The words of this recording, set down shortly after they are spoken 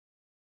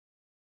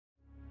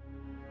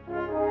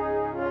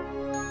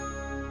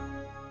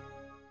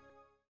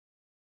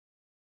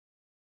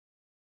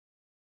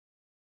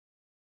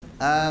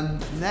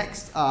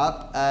Next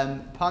up,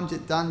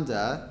 Parmjit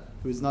Dhanda,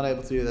 who is not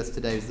able to be with us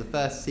today, is the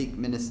first Sikh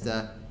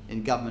minister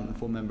in government and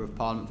full member of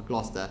Parliament for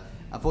Gloucester.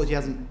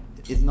 Unfortunately,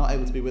 is not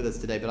able to be with us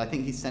today, but I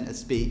think he sent a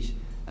speech,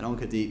 and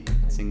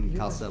Onkardeep Singh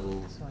Khalsa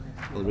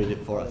will read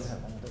it for us.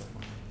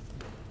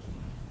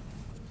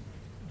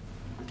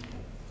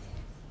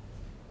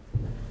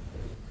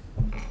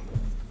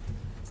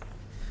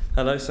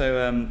 Hello,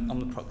 so I'm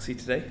the proxy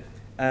today.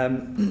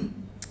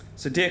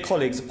 So dear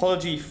colleagues,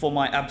 apology for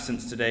my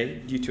absence today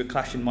due to a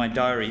clash in my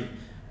diary,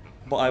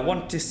 but I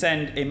want to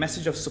send a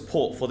message of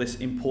support for this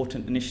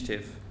important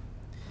initiative.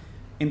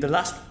 In the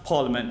last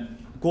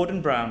Parliament,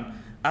 Gordon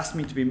Brown asked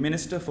me to be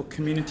Minister for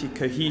Community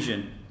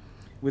Cohesion,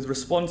 with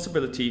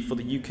responsibility for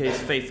the UK's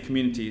faith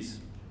communities.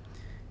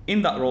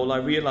 In that role, I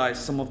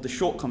realised some of the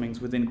shortcomings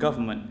within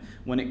government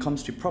when it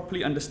comes to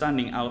properly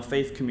understanding our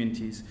faith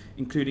communities,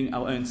 including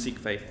our own Sikh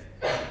faith.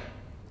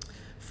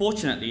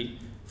 Fortunately,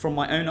 from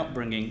my own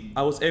upbringing,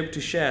 I was able to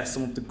share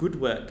some of the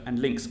good work and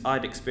links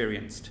I'd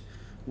experienced,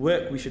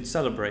 work we should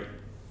celebrate.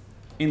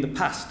 In the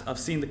past, I've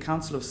seen the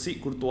Council of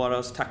Sikh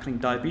Gurdwaras tackling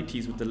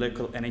diabetes with the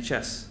local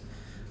NHS,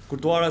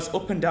 Gurdwaras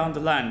up and down the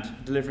land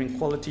delivering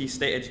quality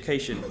state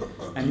education,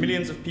 and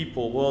millions of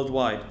people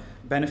worldwide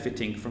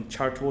benefiting from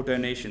charitable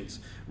donations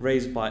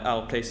raised by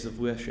our places of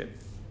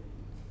worship.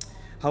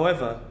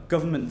 However,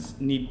 governments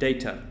need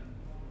data.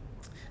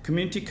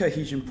 Community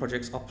cohesion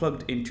projects are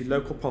plugged into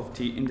local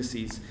poverty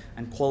indices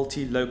and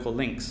quality local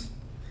links.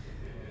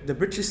 The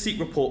British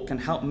Sikh Report can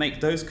help make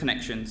those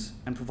connections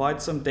and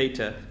provide some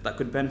data that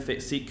could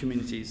benefit Sikh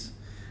communities.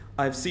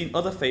 I have seen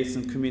other faiths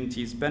and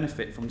communities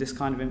benefit from this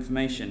kind of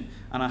information,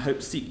 and I hope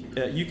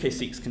UK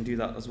Sikhs can do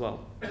that as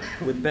well.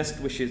 With best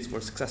wishes for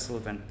a successful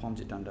event,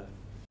 Parmjit Dhanda.